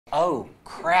Oh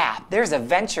crap, there's a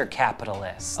venture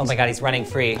capitalist. Oh my God, he's running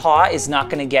free. Paw is not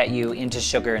gonna get you into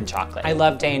sugar and chocolate. I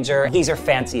love danger. These are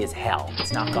fancy as hell.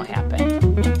 It's not gonna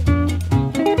happen.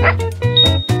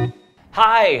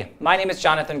 Hi, my name is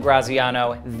Jonathan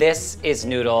Graziano. This is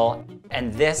Noodle,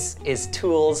 and this is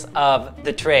Tools of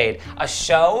the Trade, a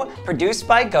show produced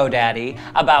by GoDaddy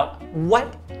about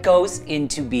what goes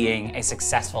into being a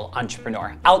successful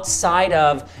entrepreneur outside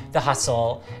of the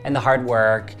hustle and the hard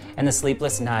work and the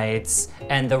sleepless nights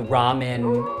and the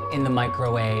ramen in the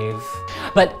microwave.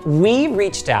 But we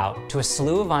reached out to a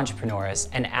slew of entrepreneurs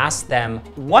and asked them,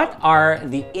 what are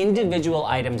the individual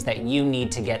items that you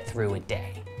need to get through a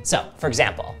day? So, for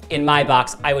example, in my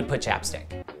box, I would put chapstick,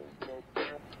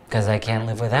 because I can't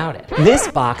live without it. This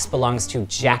box belongs to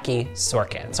Jackie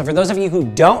Sorkin. So for those of you who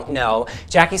don't know,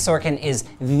 Jackie Sorkin is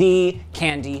the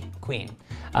candy queen.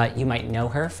 You might know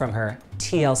her from her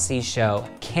TLC show,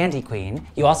 Candy Queen.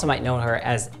 You also might know her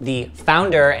as the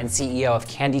founder and CEO of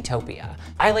Candytopia.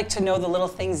 I like to know the little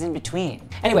things in between.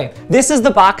 Anyway, this is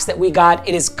the box that we got.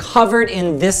 It is covered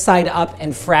in this side up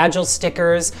and fragile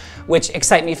stickers, which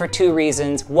excite me for two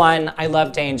reasons. One, I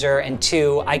love danger, and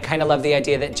two, I kind of love the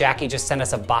idea that Jackie just sent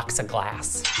us a box of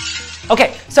glass.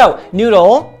 Okay, so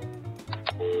Noodle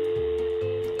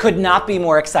could not be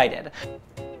more excited.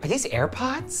 Are these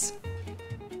AirPods?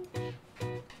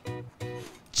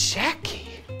 Jackie.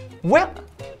 Well,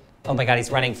 oh my God,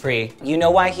 he's running free. You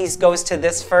know why he goes to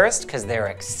this first? Because they're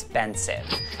expensive.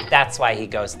 That's why he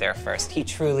goes there first. He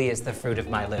truly is the fruit of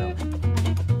my loom.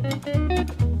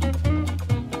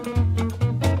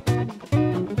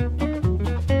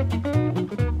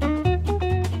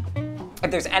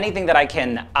 If there's anything that I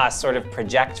can sort of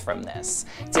project from this,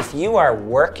 it's if you are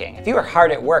working, if you are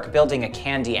hard at work building a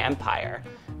candy empire,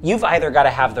 you've either got to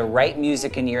have the right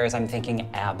music in your ears. I'm thinking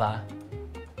ABBA,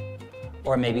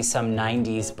 or maybe some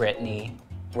 90s Britney,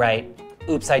 right?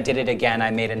 Oops, I did it again. I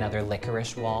made another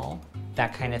licorice wall,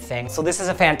 that kind of thing. So this is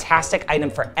a fantastic item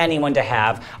for anyone to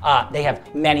have. They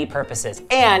have many purposes,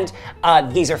 and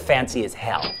these are fancy as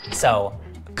hell. So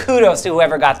kudos to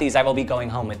whoever got these. I will be going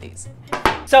home with these.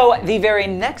 So the very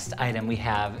next item we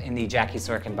have in the Jackie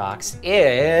Sorkin box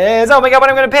is, oh my God, what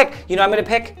I'm gonna pick? You know, I'm gonna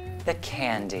pick the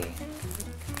candy.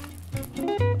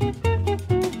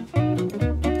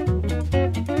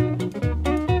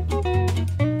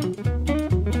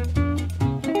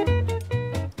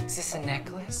 Is this a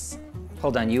necklace?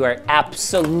 Hold on, you are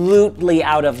absolutely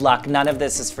out of luck. None of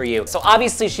this is for you. So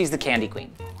obviously she's the candy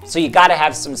queen. So you gotta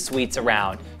have some sweets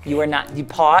around. You are not, the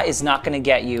paw is not gonna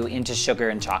get you into sugar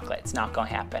and chocolate. It's not gonna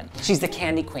happen. She's the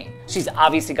candy queen. She's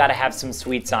obviously gotta have some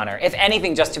sweets on her, if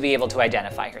anything, just to be able to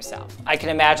identify herself. I can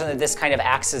imagine that this kind of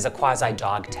acts as a quasi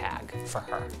dog tag for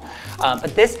her.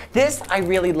 But this I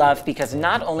really love because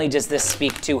not only does this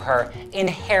speak to her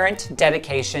inherent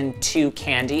dedication to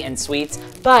candy and sweets,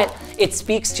 but it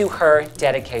speaks to her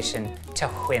dedication to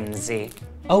whimsy.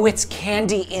 Oh, it's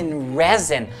candy in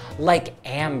resin, like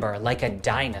amber, like a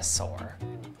dinosaur.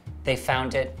 They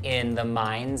found it in the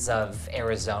mines of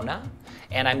Arizona,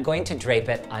 and I'm going to drape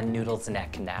it on Noodle's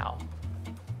neck now,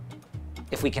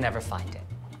 if we can ever find it.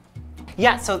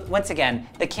 Yeah, so once again,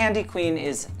 the Candy Queen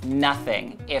is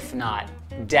nothing if not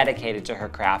dedicated to her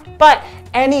craft, but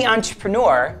any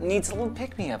entrepreneur needs a little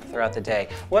pick-me-up throughout the day.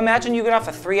 Well, imagine you get off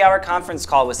a 3-hour conference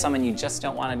call with someone you just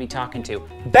don't want to be talking to.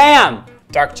 Bam!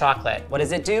 Dark chocolate. What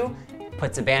does it do?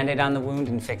 Puts a Band-Aid on the wound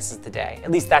and fixes the day.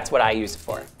 At least that's what I use it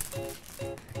for.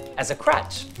 As a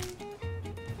crutch.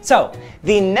 So,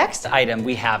 the next item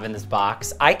we have in this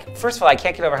box, first of all, I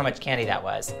can't get over how much candy that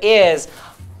was, is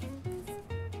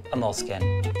a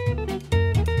moleskin.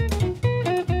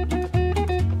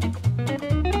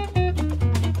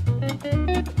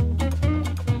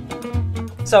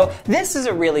 So this is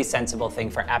a really sensible thing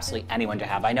for absolutely anyone to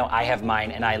have. I know I have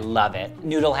mine and I love it.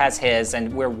 Noodle has his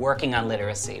and we're working on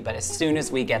literacy, but as soon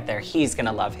as we get there, he's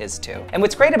gonna love his too. And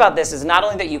what's great about this is not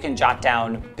only that you can jot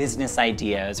down business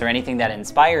ideas or anything that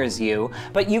inspires you,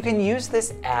 but you can use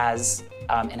this as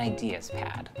an ideas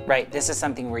pad, right? This is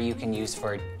something where you can use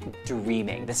for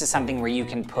dreaming. This is something where you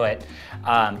can put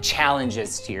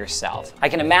challenges to yourself. I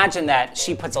can imagine that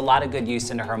she puts a lot of good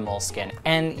use into her moleskin,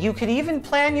 and you could even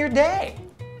plan your day.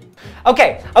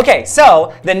 Okay,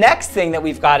 so the next thing that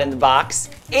we've got in the box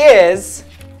is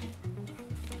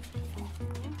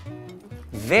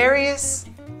various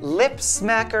lip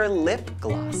smacker lip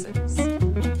glosses.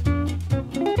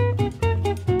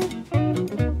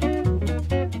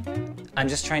 I'm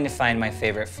just trying to find my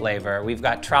favorite flavor. We've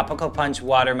got tropical punch,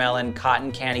 watermelon,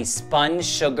 cotton candy, spun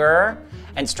sugar,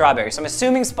 and strawberry. So I'm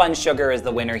assuming spun sugar is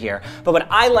the winner here. But what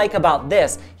I like about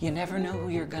this, you never know who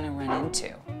you're gonna run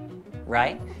into.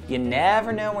 right? You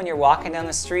never know when you're walking down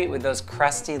the street with those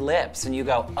crusty lips and you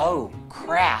go, oh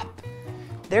crap,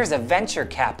 there's a venture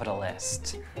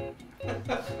capitalist.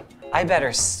 I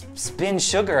better spin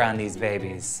sugar on these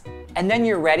babies. And then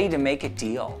you're ready to make a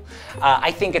deal.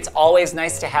 I think it's always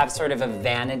nice to have sort of a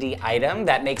vanity item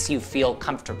that makes you feel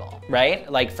comfortable, right?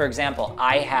 Like for example,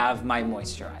 I have my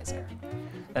moisturizer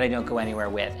that I don't go anywhere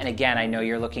with. And again, I know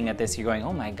you're looking at this, you're going,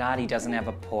 oh my God, he doesn't have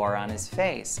a pore on his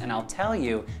face. And I'll tell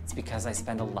you, it's because I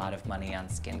spend a lot of money on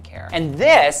skincare. And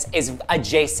this is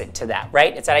adjacent to that,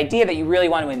 right? It's that idea that you really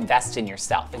want to invest in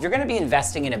yourself. If you're gonna be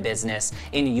investing in a business,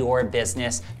 in your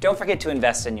business, don't forget to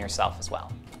invest in yourself as well.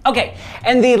 Okay,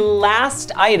 and the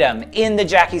last item in the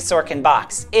Jackie Sorkin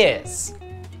box is,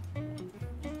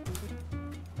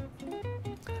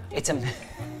 it's a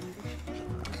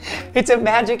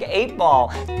magic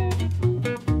 8-ball.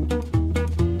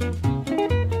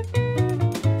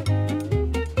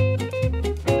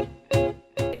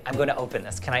 I'm gonna open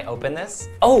this. Can I open this?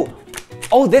 Oh,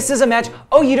 this is a magic,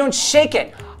 oh, you don't shake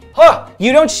it. Huh,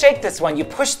 you don't shake this one. You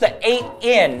push the 8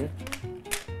 in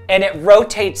and it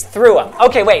rotates through them.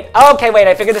 Okay, wait,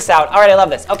 I figured this out. All right, I love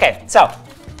this. Okay, so,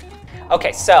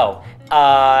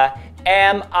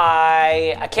 am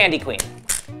I a candy queen?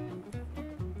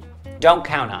 Don't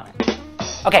count on it.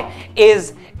 Okay,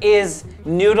 is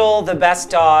Noodle the best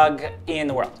dog in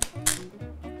the world?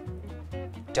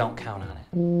 Don't count on it.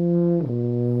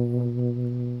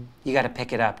 You gotta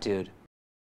pick it up, dude.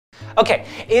 Okay,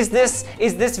 is this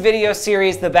video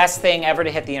series the best thing ever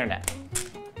to hit the internet?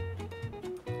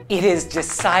 It is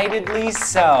decidedly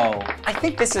so. I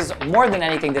think this is, more than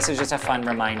anything, this is just a fun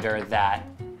reminder that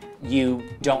you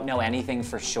don't know anything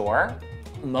for sure.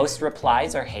 Most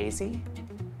replies are hazy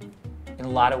in a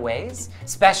lot of ways,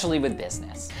 especially with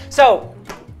business. So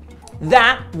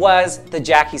that was the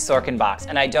Jackie Sorkin box.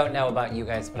 And I don't know about you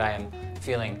guys, but I am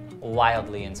feeling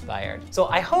wildly inspired. So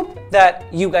I hope that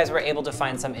you guys were able to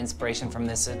find some inspiration from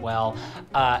this as well.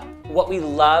 What we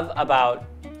love about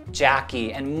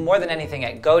Jackie, and more than anything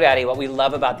at GoDaddy, what we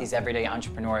love about these everyday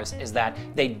entrepreneurs is that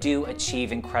they do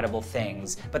achieve incredible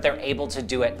things, but they're able to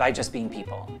do it by just being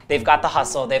people. They've got the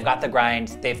hustle, they've got the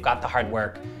grind, they've got the hard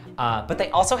work, but they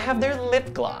also have their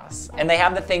lip gloss, and they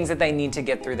have the things that they need to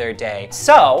get through their day.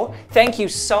 So, thank you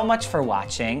so much for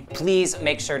watching. Please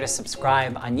make sure to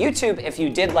subscribe on YouTube if you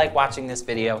did like watching this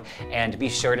video, and be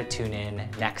sure to tune in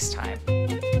next time.